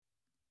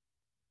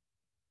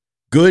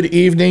Good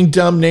evening,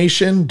 Dumb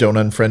Nation. Don't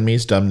unfriend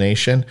me's Dumb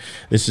Nation.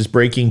 This is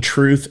Breaking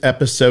Truth,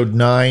 Episode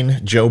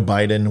 9. Joe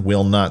Biden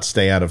will not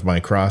stay out of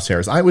my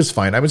crosshairs. I was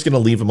fine. I was going to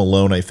leave him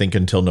alone, I think,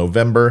 until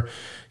November.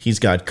 He's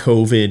got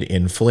COVID,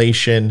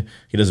 inflation.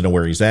 He doesn't know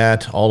where he's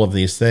at, all of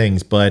these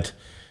things. But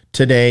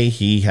today,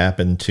 he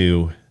happened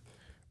to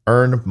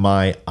earn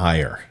my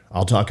ire.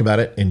 I'll talk about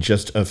it in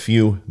just a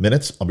few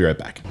minutes. I'll be right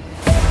back.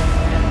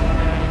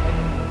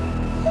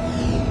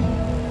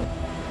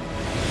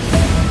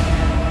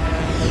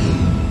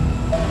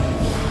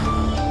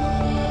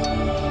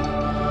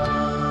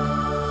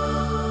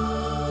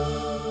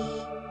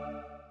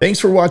 Thanks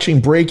for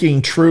watching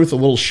Breaking Truth, a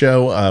little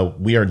show.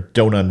 We are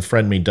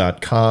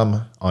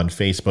don'tunfriendme.com on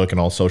Facebook and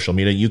all social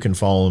media. You can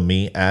follow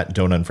me at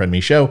Don't Unfriend Me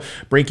Show.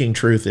 Breaking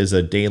Truth is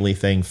a daily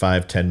thing,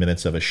 5-10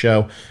 minutes of a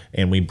show,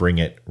 and we bring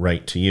it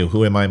right to you.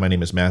 Who am I? My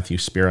name is Matthew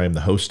Spear. I'm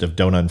the host of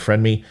Don't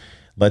Unfriend Me.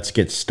 Let's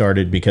get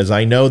started because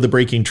I know the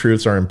Breaking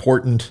Truths are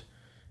important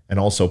and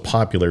also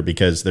popular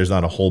because there's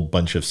not a whole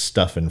bunch of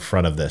stuff in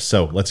front of this.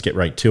 So let's get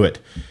right to it.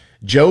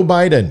 Joe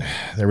Biden,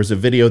 there was a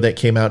video that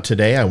came out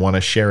today. I want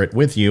to share it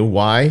with you.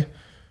 Why?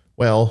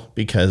 Well,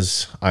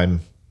 because I'm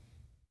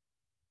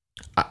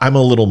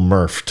a little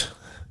murfed.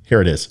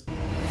 Here it is.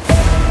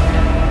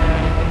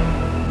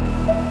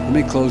 Let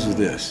me close with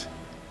this.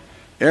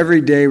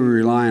 Every day we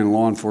rely on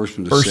law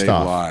enforcement to save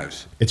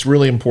lives. It's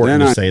really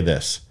important to say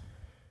this.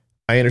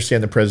 I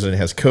understand the president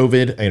has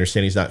COVID. I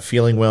understand he's not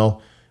feeling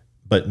well,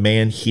 but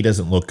man, he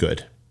doesn't look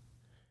good.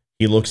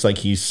 He looks like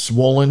he's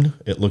swollen.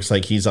 It looks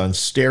like he's on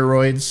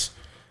steroids,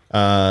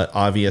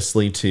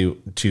 obviously,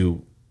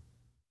 to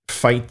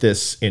fight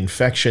this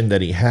infection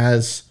that he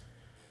has.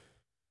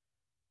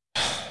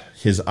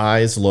 His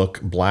eyes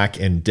look black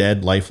and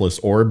dead, lifeless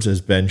orbs, as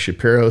Ben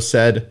Shapiro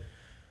said.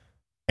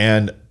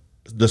 And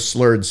the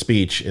slurred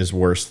speech is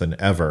worse than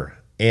ever.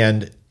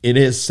 And it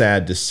is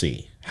sad to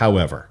see.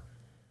 However,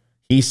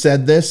 he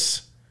said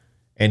this,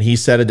 and he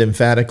said it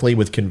emphatically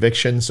with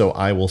conviction, so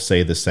I will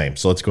say the same.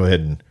 So let's go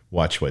ahead and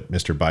watch what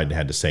Mr. Biden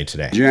had to say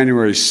today.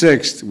 January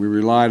 6th, we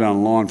relied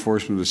on law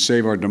enforcement to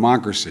save our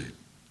democracy.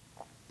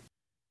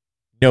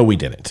 No, we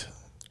didn't.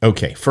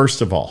 Okay,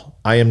 first of all,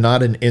 I am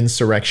not an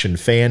insurrection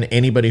fan.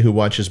 Anybody who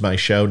watches my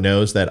show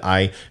knows that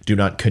I do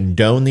not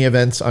condone the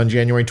events on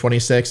January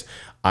 26th.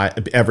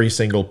 Every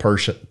single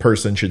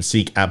person should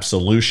seek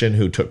absolution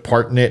who took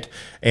part in it.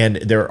 And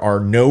there are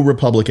no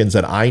Republicans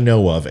that I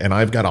know of, and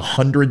I've got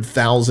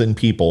 100,000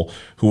 people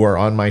who are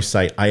on my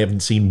site. I haven't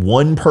seen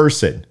one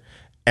person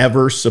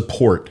ever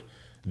support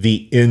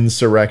the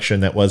insurrection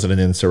that wasn't an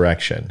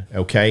insurrection,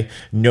 okay?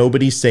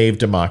 Nobody saved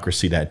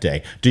democracy that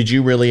day. Did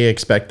you really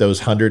expect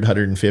those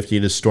 150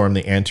 to storm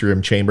the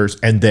anteroom chambers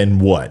and then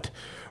what?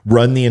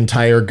 Run the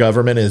entire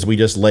government as we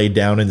just laid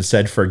down and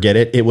said, forget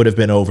it? It would have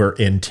been over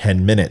in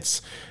 10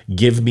 minutes.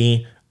 Give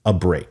me a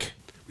break.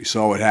 We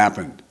saw what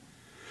happened.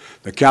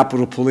 The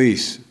Capitol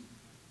Police,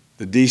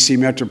 the D.C.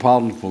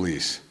 Metropolitan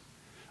Police,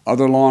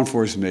 other law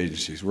enforcement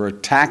agencies were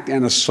attacked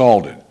and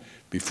assaulted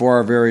before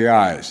our very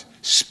eyes.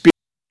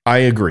 I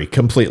agree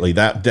completely.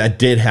 That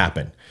did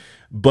happen.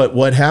 But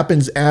what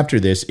happens after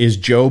this is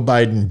Joe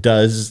Biden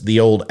does the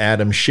old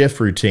Adam Schiff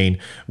routine,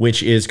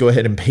 which is go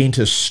ahead and paint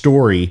a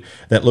story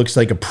that looks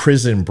like a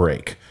prison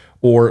break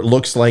or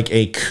looks like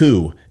a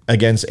coup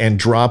against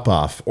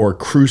Andropov or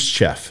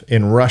Khrushchev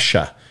in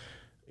Russia.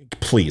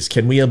 Please,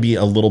 can we be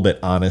a little bit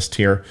honest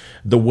here?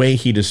 The way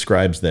he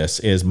describes this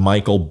is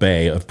Michael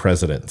Bay of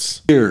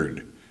presidents.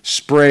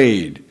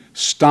 Sprayed,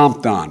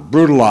 stomped on,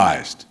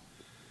 brutalized,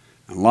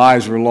 and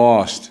lives were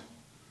lost.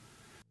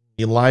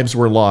 Lives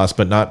were lost,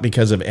 but not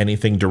because of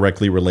anything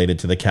directly related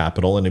to the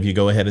Capitol. And if you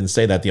go ahead and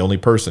say that, the only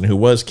person who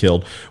was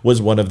killed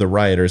was one of the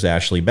rioters,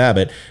 Ashley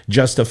Babbitt.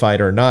 Justified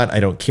or not,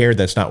 I don't care.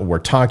 That's not what we're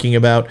talking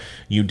about.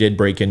 You did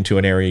break into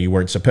an area you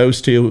weren't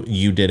supposed to.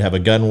 You did have a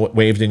gun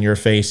waved in your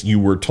face. You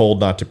were told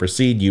not to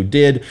proceed. You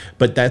did,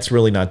 but that's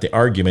really not the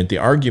argument. The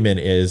argument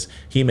is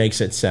he makes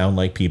it sound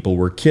like people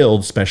were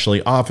killed,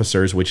 especially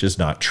officers, which is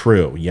not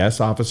true. Yes,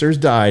 officers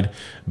died,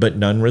 but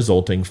none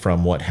resulting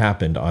from what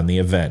happened on the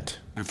event.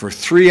 And for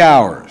 3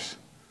 hours,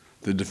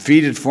 the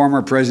defeated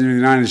former president of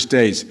the United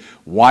States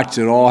watched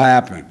it all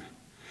happen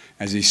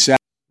as he sat.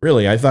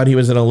 Really, I thought he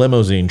was in a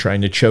limousine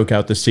trying to choke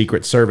out the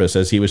Secret Service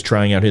as he was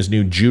trying out his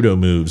new judo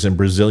moves and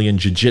Brazilian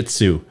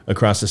jiu-jitsu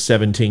across a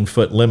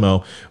 17-foot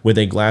limo with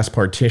a glass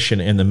partition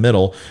in the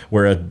middle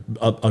where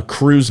a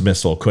cruise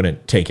missile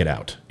couldn't take it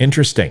out.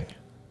 Interesting.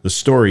 The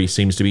story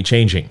seems to be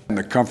changing. In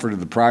the comfort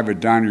of the private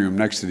dining room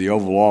next to the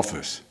Oval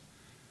Office.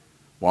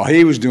 While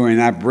he was doing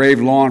that, brave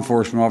law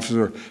enforcement officers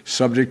were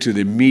subject to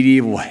the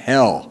medieval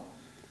hell.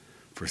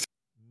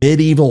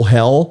 Medieval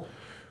hell?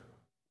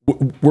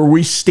 Were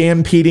we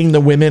stampeding the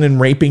women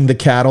and raping the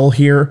cattle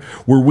here?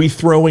 Were we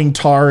throwing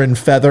tar and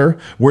feather?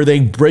 Were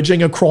they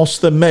bridging across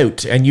the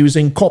moat and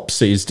using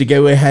corpses to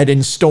go ahead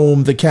and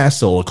storm the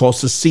castle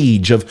across a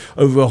siege of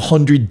over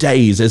 100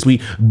 days as we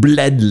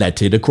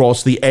bloodletted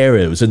across the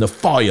arrows and the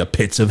fire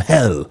pits of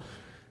hell?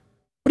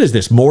 What is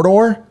this,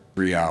 Mordor?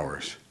 3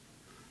 hours.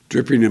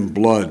 Dripping in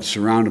blood,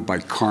 surrounded by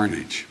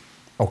carnage.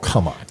 Oh,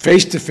 come on.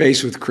 Face to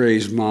face with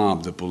crazed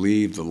mob that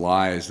believed the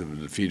lies of a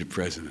defeated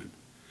president.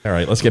 All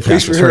right, let's get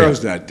Police past were this. Hurry heroes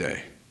up. that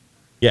day.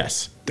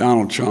 Yes.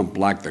 Donald Trump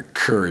lacked the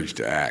courage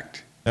to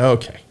act.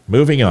 Okay,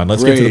 moving on.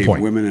 Let's get to the Brave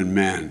point. women and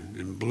men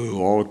in blue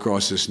all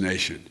across this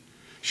nation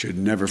should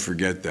never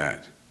forget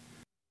that.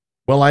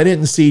 Well, I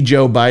didn't see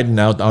Joe Biden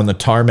out on the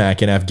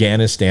tarmac in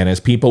Afghanistan as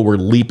people were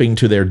leaping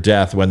to their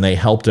death when they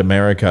helped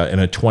America in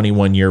a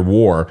 21-year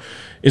war.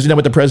 Isn't that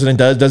what the president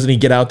does? Doesn't he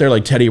get out there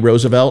like Teddy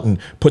Roosevelt and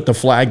put the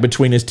flag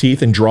between his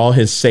teeth and draw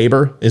his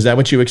saber? Is that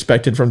what you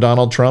expected from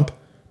Donald Trump?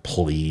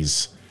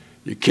 Please.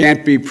 You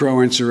can't be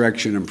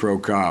pro-insurrection and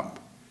pro-cop.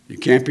 You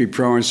can't be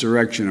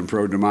pro-insurrection and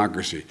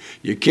pro-democracy.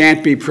 You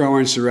can't be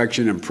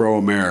pro-insurrection and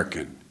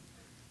pro-American.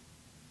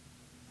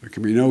 There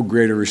can be no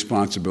greater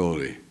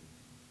responsibility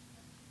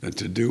than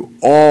to do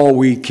all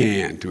we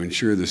can to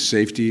ensure the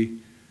safety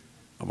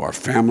of our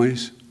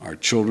families, our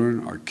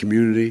children, our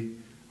community,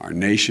 our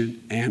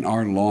nation, and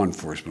our law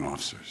enforcement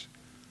officers.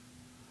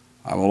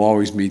 I will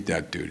always meet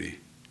that duty,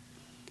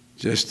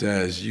 just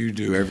as you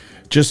do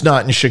Just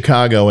not in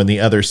Chicago and the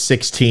other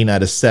 16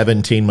 out of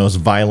 17 most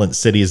violent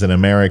cities in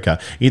America.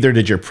 Either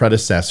did your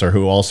predecessor,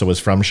 who also was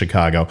from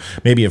Chicago.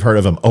 Maybe you've heard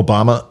of him,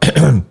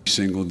 Obama.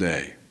 single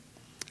day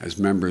as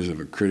members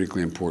of a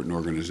critically important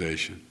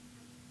organization.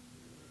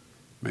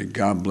 May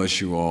God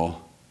bless you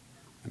all,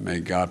 and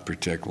may God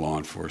protect law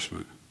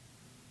enforcement.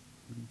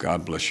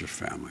 God bless your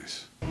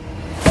families.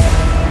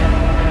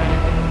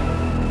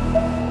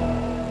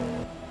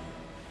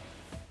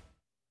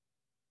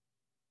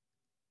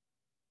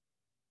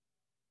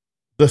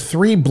 The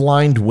three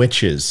blind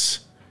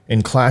witches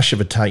in Clash of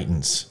the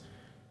Titans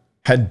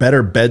had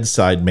better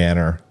bedside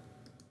manner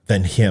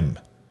than him.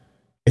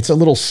 It's a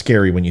little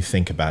scary when you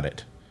think about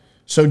it.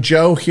 So,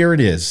 Joe, here it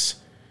is.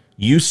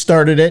 You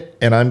started it,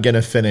 and I'm going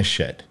to finish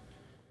it.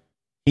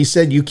 He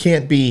said you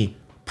can't be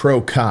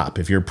pro-cop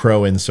if you're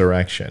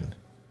pro-insurrection.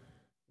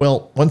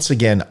 Well, once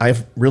again,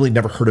 I've really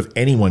never heard of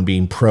anyone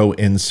being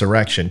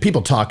pro-insurrection.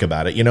 People talk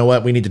about it. You know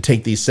what? We need to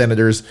take these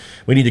senators.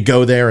 We need to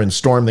go there and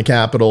storm the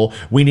Capitol.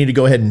 We need to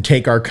go ahead and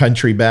take our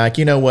country back.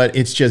 You know what?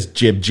 It's just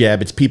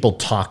jib-jab. It's people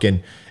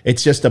talking.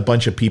 It's just a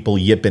bunch of people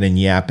yipping and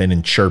yapping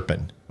and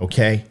chirping,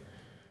 okay?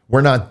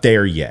 We're not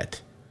there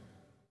yet.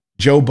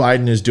 Joe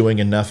Biden is doing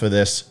enough of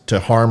this to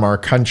harm our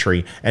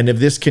country. And if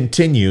this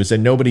continues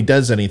and nobody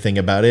does anything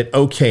about it,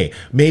 okay,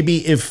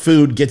 maybe if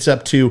food gets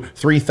up to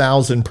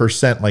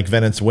 3,000% like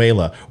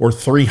Venezuela or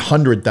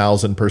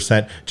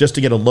 300,000% just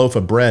to get a loaf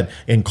of bread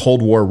in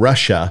Cold War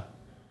Russia,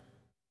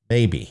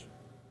 maybe.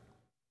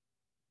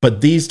 But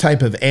these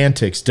type of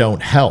antics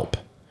don't help.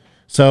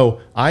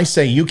 So I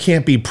say you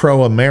can't be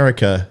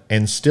pro-America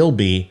and still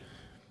be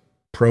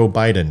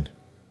pro-Biden.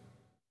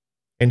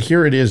 And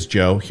here it is,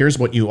 Joe. Here's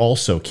what you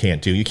also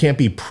can't do. You can't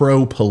be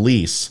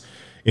pro-police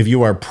if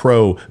you are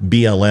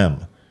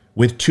pro-BLM.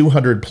 With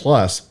 200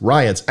 plus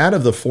riots out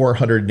of the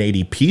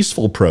 480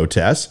 peaceful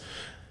protests,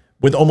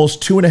 with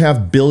almost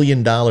 $2.5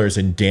 billion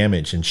in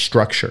damage and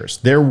structures.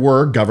 There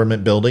were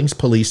government buildings,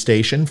 police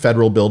station,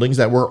 federal buildings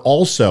that were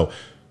also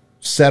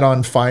set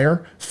on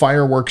fire.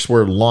 Fireworks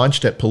were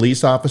launched at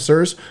police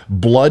officers.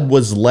 Blood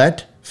was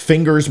let.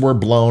 Fingers were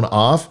blown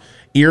off.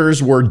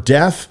 Ears were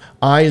deaf.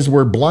 Eyes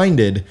were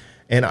blinded.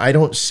 And I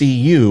don't see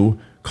you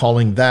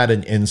calling that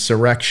an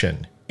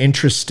insurrection.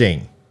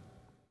 Interesting.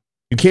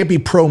 You can't be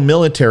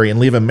pro-military and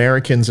leave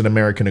Americans and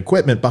American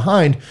equipment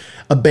behind,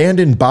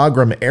 abandon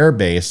Bagram Air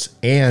Base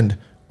and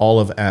all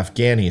of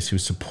Afghanis who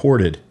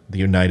supported the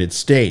United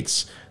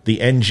States, the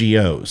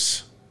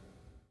NGOs.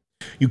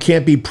 You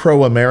can't be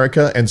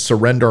pro-America and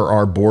surrender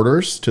our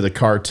borders to the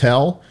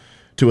cartel,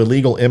 to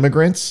illegal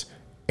immigrants,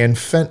 and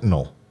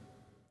fentanyl.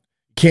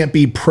 Can't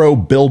be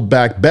pro-Build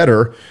Back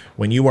Better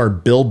when you are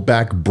Build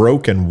Back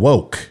Broke and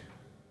woke.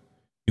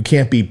 You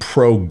can't be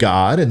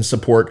pro-God and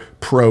support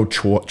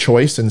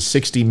pro-choice and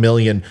 60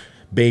 million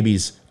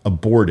babies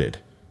aborted.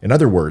 In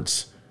other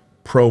words,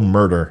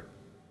 pro-murder.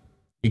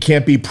 You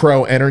can't be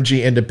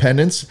pro-energy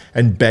independence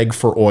and beg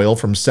for oil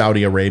from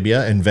Saudi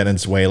Arabia and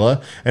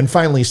Venezuela and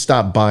finally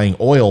stop buying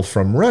oil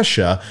from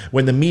Russia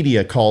when the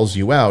media calls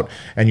you out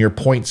and your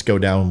points go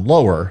down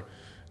lower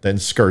than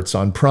skirts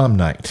on prom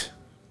night.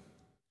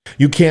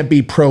 You can't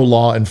be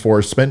pro-law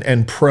enforcement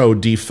and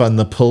pro-defund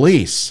the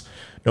police,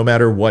 no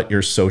matter what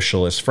your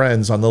socialist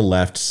friends on the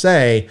left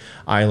say,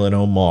 Ilhan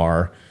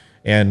Omar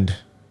and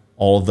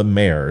all of the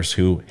mayors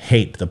who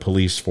hate the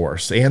police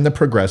force and the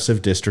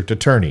progressive district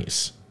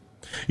attorneys.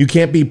 You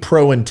can't be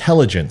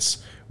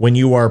pro-intelligence when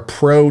you are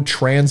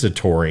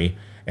pro-transitory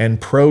and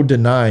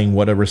pro-denying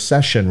what a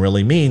recession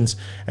really means,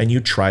 and you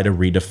try to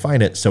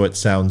redefine it so it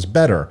sounds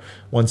better.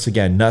 Once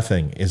again,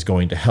 nothing is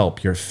going to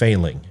help your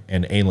failing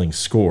and ailing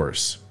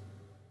scores.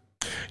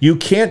 You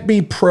can't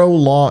be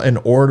pro-law and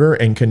order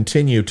and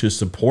continue to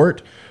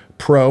support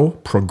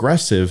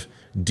pro-progressive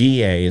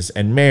DAs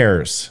and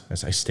mayors,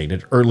 as I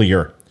stated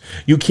earlier.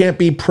 You can't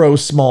be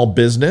pro-small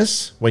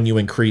business when you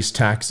increase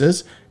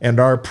taxes and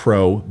are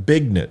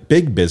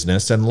pro-big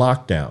business and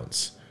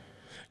lockdowns.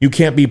 You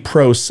can't be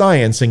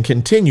pro-science and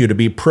continue to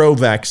be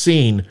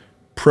pro-vaccine,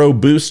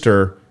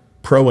 pro-booster,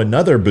 pro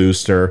another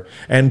booster,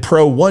 and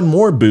pro one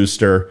more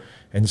booster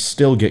and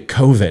still get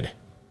COVID.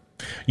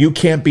 You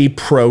can't be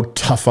pro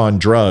tough on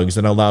drugs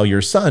and allow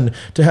your son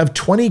to have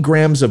 20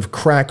 grams of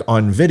crack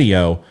on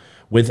video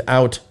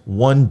without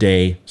 1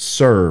 day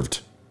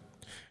served.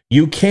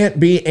 You can't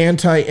be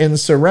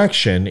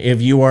anti-insurrection if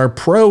you are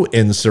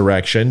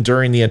pro-insurrection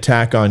during the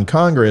attack on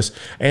Congress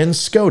and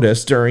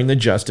SCOTUS during the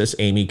Justice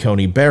Amy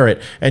Coney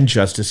Barrett and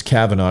Justice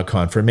Kavanaugh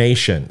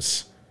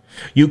confirmations.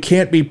 You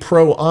can't be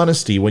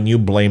pro-honesty when you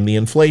blame the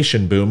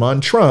inflation boom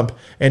on Trump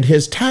and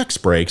his tax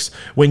breaks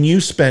when you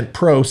spent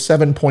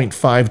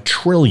 $7.5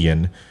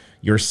 trillion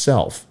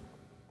yourself.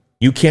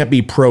 You can't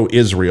be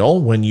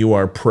pro-Israel when you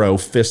are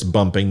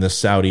pro-fist-bumping the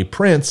Saudi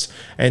prince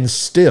and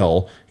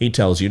still he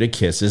tells you to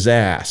kiss his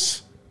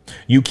ass.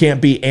 You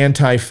can't be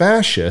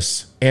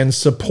anti-fascist and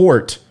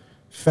support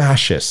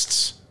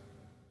fascists.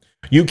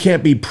 You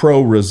can't be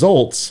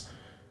pro-results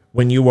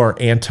when you are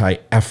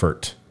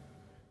anti-effort.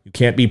 You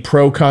can't be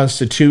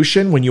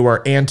pro-Constitution when you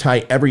are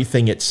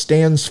anti-everything it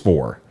stands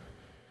for.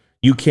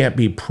 You can't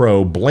be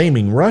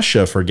pro-blaming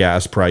Russia for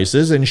gas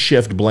prices and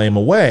shift blame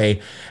away,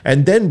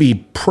 and then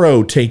be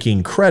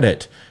pro-taking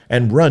credit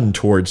and run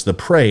towards the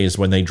praise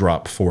when they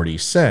drop 40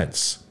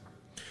 cents.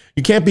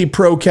 You can't be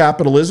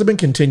pro-capitalism and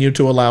continue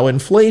to allow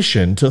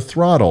inflation to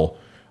throttle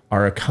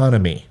our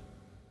economy.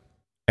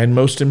 And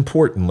most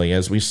importantly,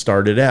 as we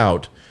started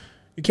out,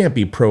 you can't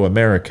be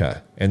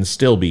pro-America and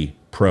still be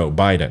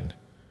pro-Biden.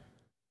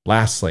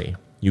 Lastly,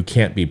 you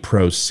can't be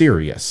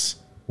pro-serious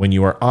when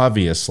you are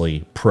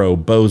obviously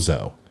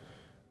pro-Bozo,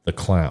 the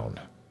clown.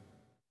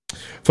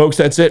 Folks,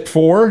 that's it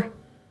for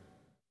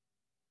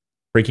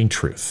Breaking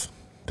Truth.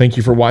 Thank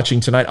you for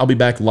watching tonight. I'll be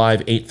back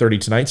live 8:30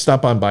 tonight.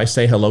 Stop on by,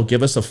 say hello,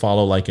 give us a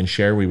follow, like, and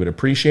share. We would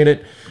appreciate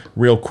it.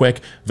 Real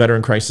quick,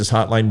 Veteran Crisis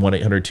Hotline,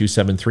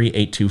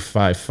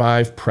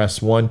 1-800-273-8255.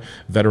 Press 1.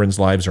 Veterans'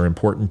 lives are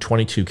important.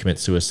 22 commit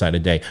suicide a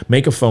day.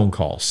 Make a phone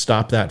call.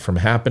 Stop that from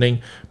happening.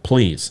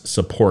 Please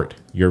support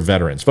your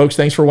veterans. Folks,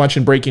 thanks for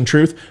watching Breaking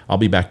Truth. I'll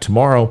be back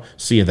tomorrow.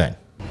 See you then.